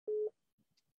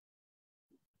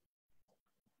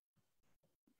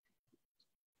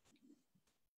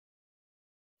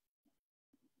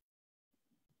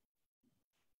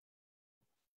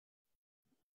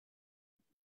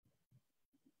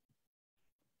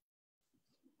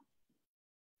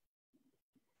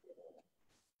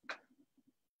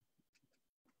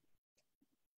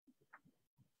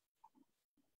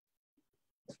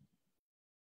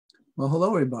Well, hello,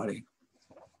 everybody.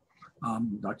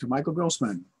 I'm Dr. Michael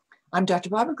Grossman. I'm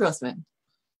Dr. Barbara Grossman.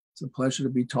 It's a pleasure to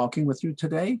be talking with you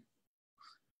today.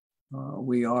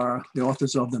 We are the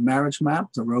authors of The Marriage Map,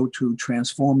 The Road to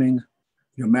Transforming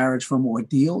Your Marriage from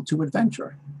Ordeal to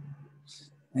Adventure.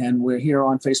 And we're here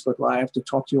on Facebook Live to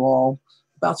talk to you all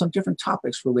about some different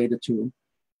topics related to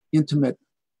intimate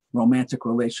romantic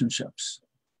relationships.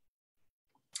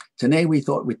 Today, we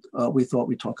thought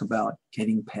we'd talk about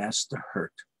getting past the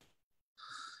hurt.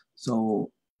 So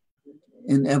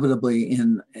inevitably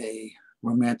in a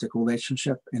romantic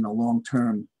relationship, in a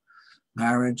long-term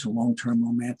marriage, a long-term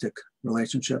romantic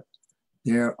relationship,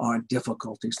 there are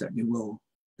difficulties that you will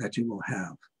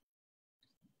have.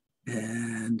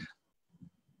 And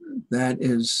that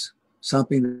is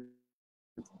something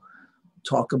to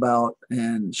talk about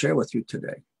and share with you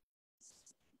today.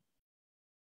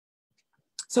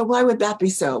 So why would that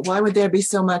be so? Why would there be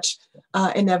so much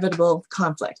inevitable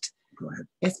conflict? Go ahead.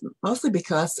 It's mostly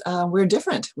because we're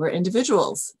different. We're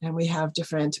individuals, and we have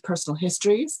different personal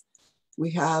histories.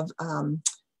 We have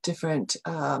different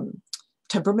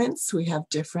temperaments. We have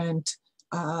different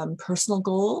personal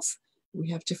goals. We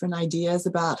have different ideas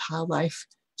about how life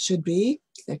should be.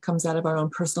 That comes out of our own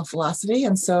personal philosophy,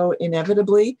 and so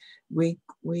inevitably we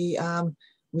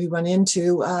run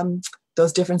into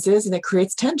those differences, and it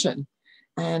creates tension.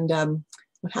 And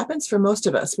what happens for most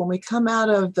of us when we come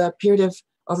out of the period of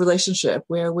relationship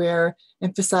where we're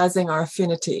emphasizing our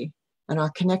affinity and our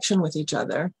connection with each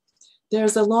other,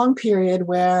 there's a long period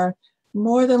where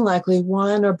more than likely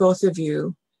one or both of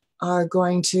you are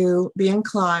going to be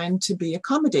inclined to be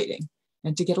accommodating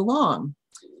and to get along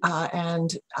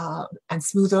and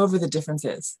smooth over the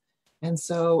differences. And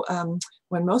so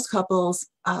when most couples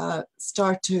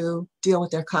start to deal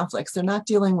with their conflicts, they're not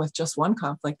dealing with just one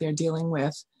conflict, they're dealing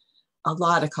with a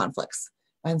lot of conflicts.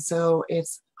 And so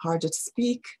it's hard to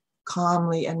speak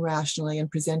calmly and rationally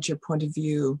and present your point of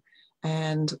view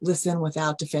and listen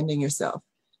without defending yourself.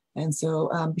 And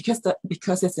so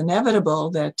because it's inevitable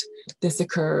that this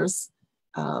occurs,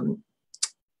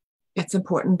 it's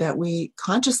important that we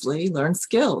consciously learn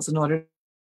skills in order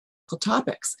to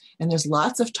topics. And there's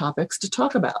lots of topics to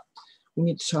talk about. We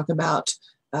need to talk about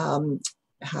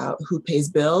who pays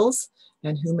bills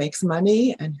and who makes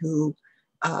money and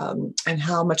and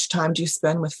how much time do you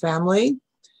spend with family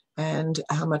and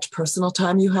how much personal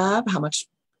time you have, how much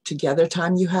together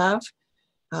time you have.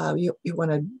 You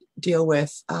want to deal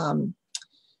with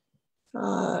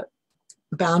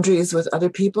boundaries with other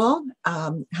people,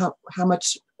 how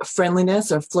much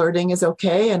friendliness or flirting is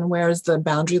okay, and where's the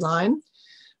boundary line.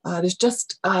 There's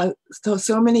just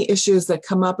so many issues that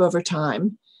come up over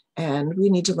time, and we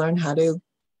need to learn how to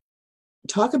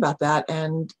talk about that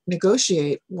and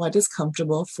negotiate what is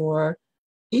comfortable for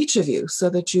each of you so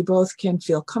that you both can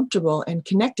feel comfortable and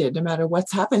connected no matter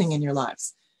what's happening in your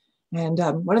lives. And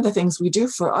one of the things we do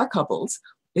for our couples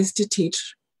is to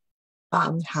teach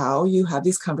how you have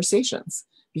these conversations,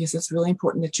 because it's really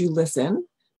important that you listen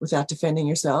without defending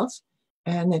yourself,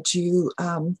 and that you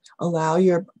allow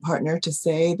your partner to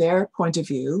say their point of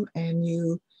view. And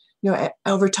you know,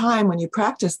 over time, when you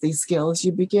practice these skills,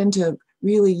 you begin to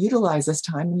really utilize this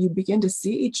time, and you begin to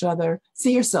see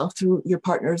yourself through your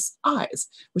partner's eyes,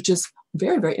 which is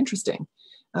very, very interesting.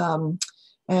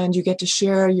 And you get to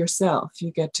share yourself. You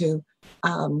get to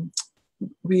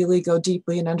really go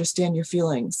deeply and understand your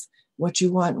feelings, what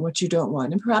you want, what you don't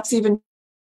want, and perhaps even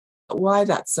why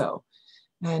that's so.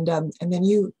 And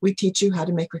then we teach you how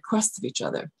to make requests of each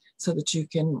other so that you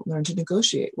can learn to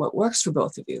negotiate what works for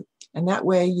both of you. And that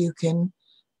way you can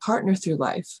partner through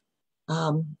life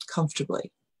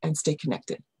comfortably and stay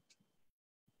connected.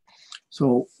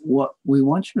 So what we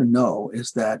want you to know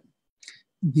is that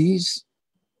these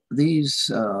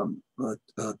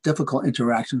difficult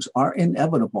interactions are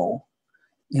inevitable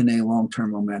in a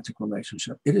long-term romantic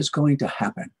relationship. It is going to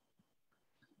happen.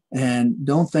 And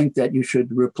don't think that you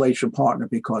should replace your partner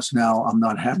because now I'm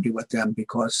not happy with them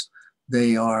because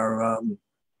they are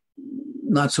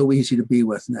not so easy to be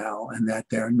with now, and that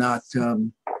they're not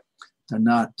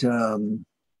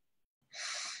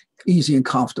easy and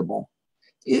comfortable.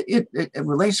 A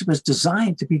relationship is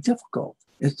designed to be difficult.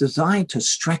 It's designed to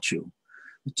stretch you.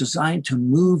 It's designed to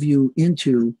move you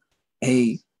into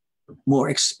a more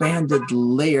expanded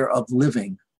layer of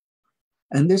living.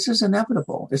 And this is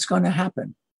inevitable. It's going to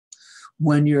happen.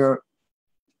 When you're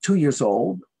 2 years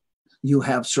old, you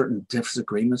have certain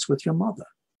disagreements with your mother.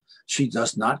 She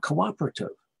does not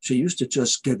cooperative. She used to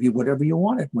just give you whatever you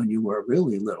wanted when you were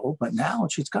really little, but now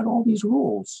she's got all these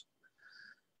rules.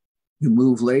 You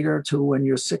move later to when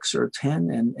you're 6 or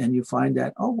 10 and you find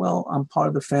that, oh, well, I'm part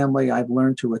of the family. I've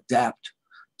learned to adapt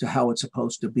to how it's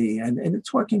supposed to be. And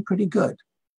it's working pretty good.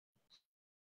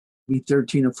 Be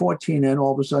 13 or 14, and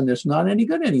all of a sudden it's not any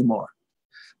good anymore.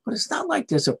 But it's not like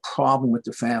there's a problem with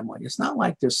the family. It's not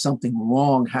like there's something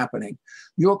wrong happening.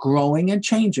 You're growing and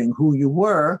changing. Who you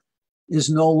were is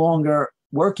no longer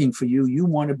working for you. You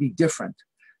want to be different.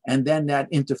 And then that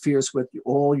interferes with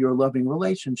all your loving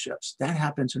relationships. That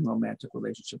happens in romantic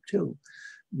relationship too.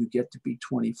 You get to be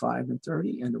 25 and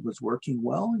 30 and it was working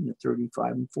well, and you're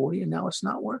 35 and 40 and now it's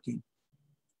not working.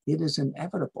 It is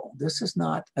inevitable. This is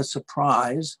not a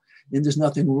surprise and there's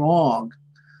nothing wrong.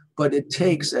 But it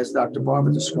takes, as Dr.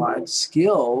 Barber described,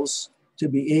 skills to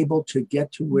be able to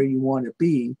get to where you want to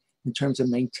be in terms of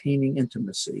maintaining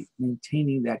intimacy,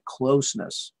 maintaining that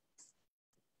closeness.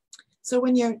 So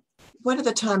what are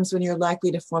the times when you're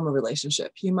likely to form a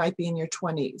relationship? You might be in your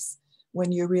 20s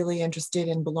when you're really interested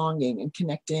in belonging and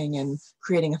connecting and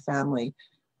creating a family.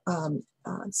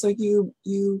 So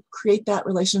you create that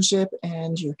relationship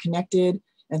and you're connected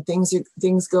and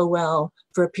things go well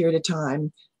for a period of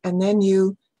time. And then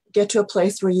you get to a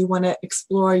place where you want to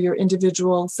explore your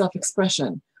individual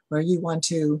self-expression, where you want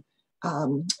to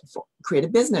create a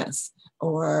business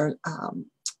or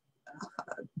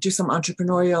do some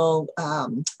entrepreneurial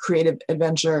creative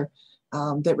adventure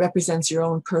that represents your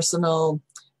own personal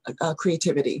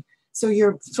creativity. So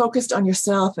you're focused on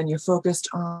yourself and you're focused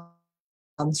on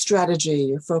strategy,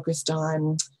 you're focused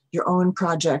on your own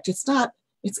project. It's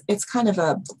kind of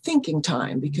a thinking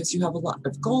time because you have a lot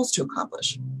of goals to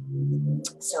accomplish.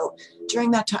 So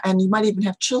during that time, and you might even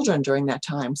have children during that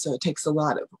time, so it takes a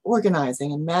lot of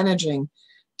organizing and managing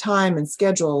time and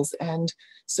schedules. And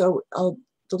so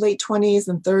the late 20s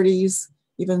and 30s,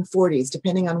 even 40s,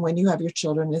 depending on when you have your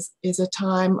children, is a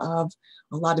time of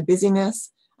a lot of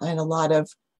busyness and a lot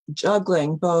of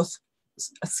juggling, both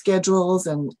schedules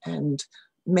and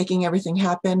making everything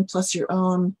happen, plus your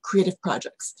own creative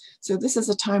projects. So this is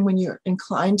a time when you're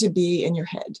inclined to be in your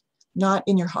head, not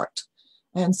in your heart.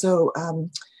 And so,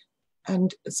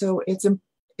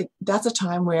 that's a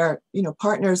time where,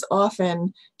 partners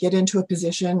often get into a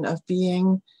position of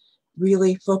being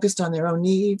really focused on their own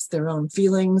needs, their own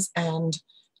feelings, and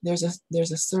there's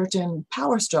a certain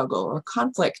power struggle or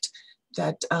conflict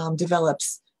that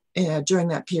develops during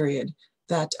that period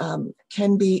that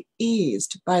can be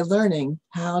eased by learning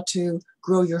how to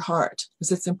grow your heart,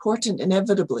 because it's important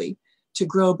inevitably to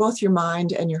grow both your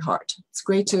mind and your heart. It's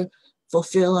great to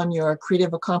fulfill on your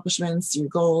creative accomplishments, your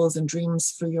goals and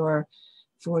dreams for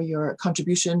your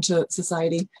contribution to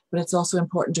society, but it's also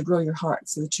important to grow your heart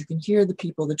so that you can hear the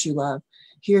people that you love,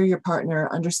 hear your partner,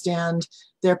 understand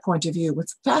their point of view.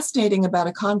 What's fascinating about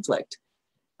a conflict,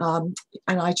 and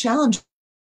I challenge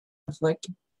conflict,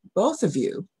 both of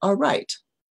you are right.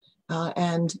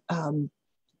 And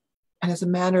it's a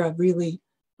matter of really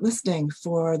listening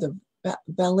for the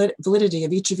validity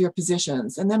of each of your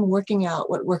positions and then working out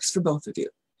what works for both of you.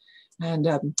 And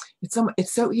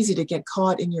it's so easy to get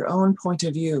caught in your own point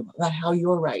of view about how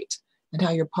you're right and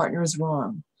how your partner is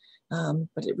wrong.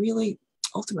 But it really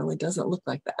ultimately doesn't look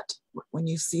like that when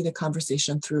you see the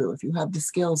conversation through, if you have the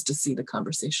skills to see the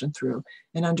conversation through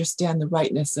and understand the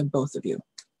rightness of both of you.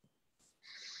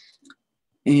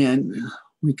 And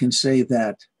we can say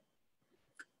that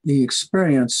the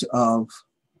experience of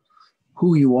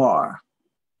who you are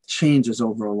changes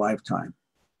over a lifetime.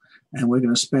 And we're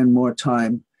going to spend more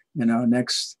time in our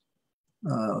next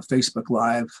Facebook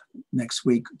Live next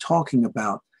week talking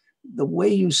about the way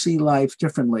you see life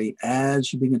differently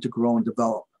as you begin to grow and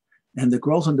develop. And the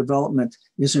growth and development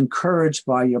is encouraged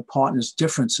by your partner's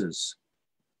differences.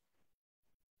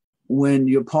 When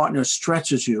your partner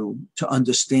stretches you to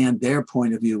understand their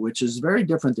point of view, which is very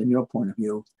different than your point of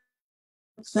view,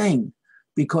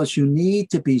 because you need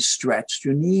to be stretched.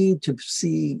 You need to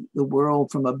see the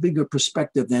world from a bigger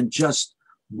perspective than just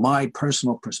my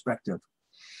personal perspective.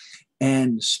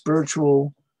 And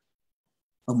spiritual,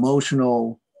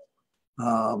 emotional,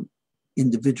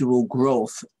 individual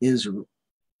growth is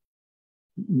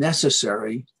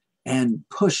necessary and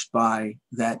pushed by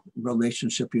that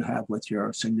relationship you have with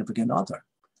your significant other.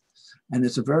 And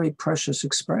it's a very precious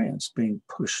experience, being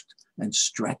pushed and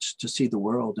stretched to see the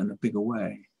world in a bigger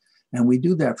way. And we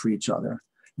do that for each other.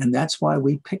 And that's why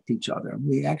we picked each other.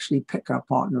 We actually picked our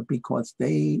partner because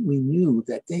we knew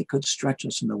that they could stretch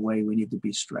us in the way we need to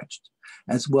be stretched,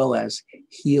 as well as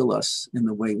heal us in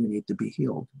the way we need to be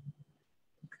healed.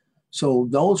 So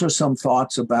those are some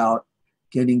thoughts about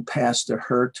getting past the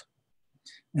hurt.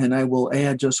 And I will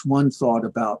add just one thought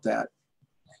about that.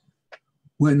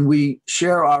 When we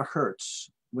share our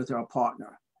hurts with our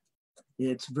partner,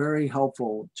 it's very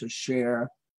helpful to share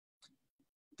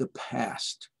the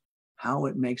past, how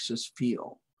it makes us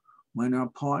feel, when our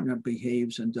partner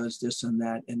behaves and does this and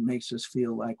that, it makes us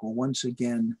feel like, well, once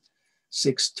again,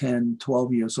 6, 10,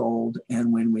 12 years old.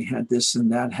 And when we had this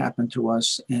and that happen to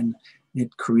us, and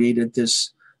it created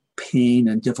this pain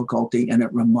and difficulty, and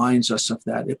it reminds us of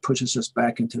that. It pushes us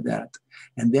back into that.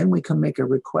 And then we can make a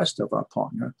request of our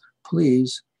partner,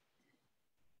 please,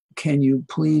 can you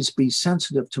please be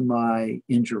sensitive to my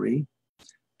injury?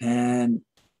 And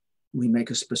we make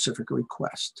a specific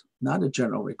request, not a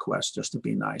general request just to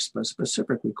be nice, but a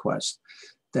specific request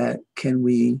that can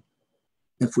we,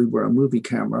 if we were a movie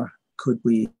camera, could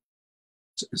we,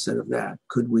 instead of that,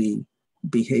 could we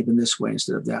behave in this way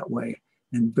instead of that way?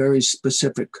 And very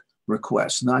specific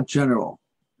requests, not general,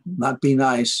 not be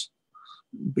nice.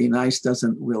 Be nice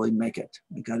doesn't really make it.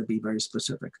 You got to be very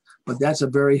specific. But that's a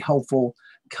very helpful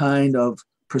kind of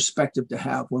perspective to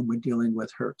have when we're dealing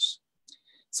with hurts.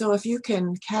 So if you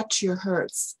can catch your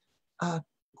hurts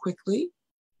quickly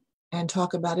and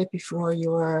talk about it before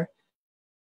you're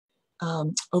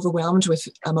overwhelmed with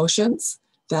emotions,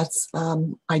 that's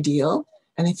ideal.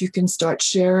 And if you can start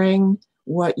sharing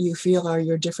what you feel are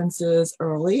your differences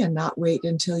early and not wait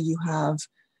until you have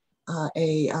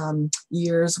a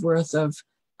year's worth of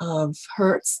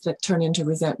hurts that turn into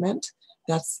resentment,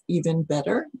 that's even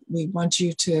better. We want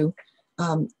you to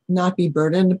not be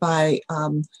burdened by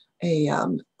a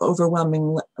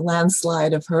overwhelming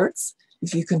landslide of hurts.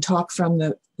 If you can talk from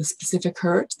the specific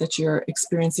hurt that you're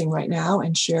experiencing right now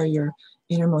and share your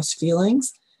innermost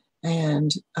feelings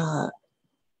and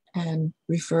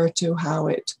refer to how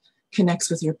it connects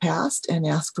with your past and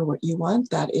ask for what you want,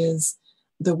 that is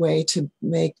the way to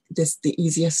make this the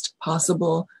easiest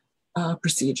possible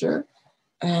procedure.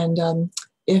 And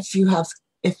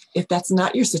if that's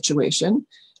not your situation,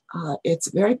 it's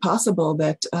very possible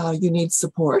that you need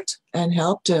support and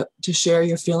help to share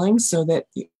your feelings so that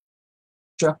you're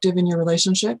constructive in your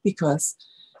relationship, because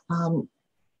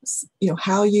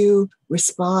how you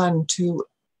respond to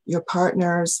your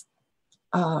partner's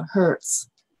hurts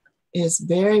is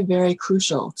very, very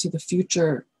crucial to the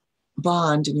future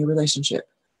bond in your relationship.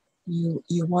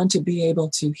 You want to be able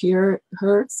to hear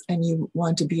hurts, and you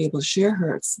want to be able to share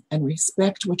hurts and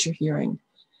respect what you're hearing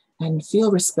and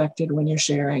feel respected when you're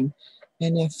sharing.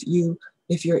 And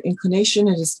if your inclination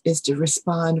is to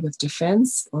respond with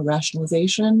defense or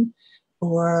rationalization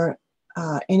or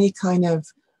any kind of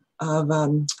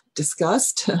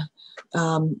disgust,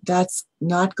 that's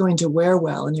not going to wear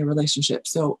well in your relationship.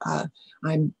 So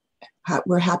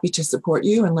we're happy to support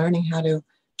you in learning how to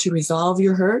resolve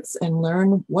your hurts and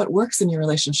learn what works in your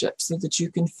relationship so that you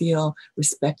can feel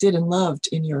respected and loved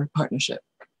in your partnership.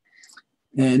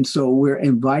 And so we're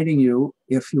inviting you,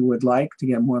 if you would like to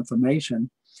get more information,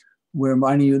 we're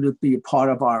inviting you to be a part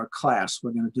of our class.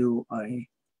 We're going to do a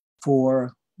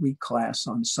 4-week class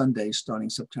on Sunday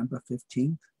starting September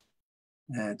 15th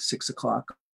at 6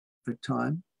 o'clock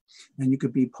time. And you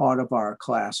could be part of our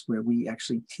class where we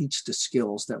actually teach the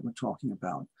skills that we're talking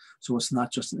about. So it's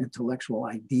not just an intellectual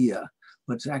idea,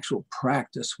 but it's actual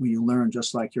practice where you learn,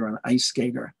 just like you're an ice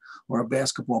skater or a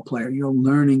basketball player. You're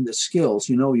learning the skills.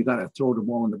 You got to throw the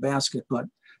ball in the basket, but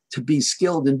to be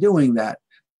skilled in doing that,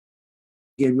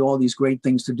 give you all these great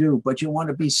things to do, but you want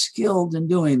to be skilled in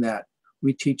doing that.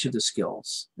 We teach you the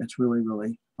skills. It's really,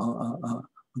 really a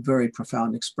very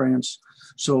profound experience.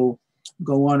 So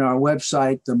go on our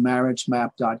website,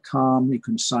 themarriagemap.com. You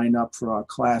can sign up for our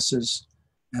classes,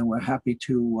 and we're happy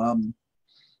to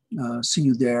see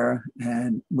you there.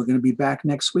 And we're going to be back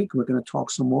next week. We're going to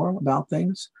talk some more about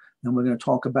things, and we're going to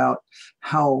talk about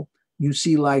how you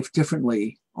see life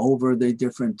differently over the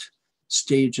different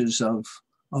stages of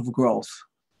growth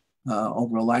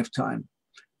over a lifetime.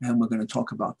 And we're going to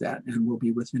talk about that, and we'll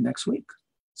be with you next week.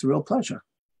 It's a real pleasure.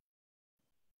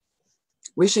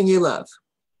 Wishing you love.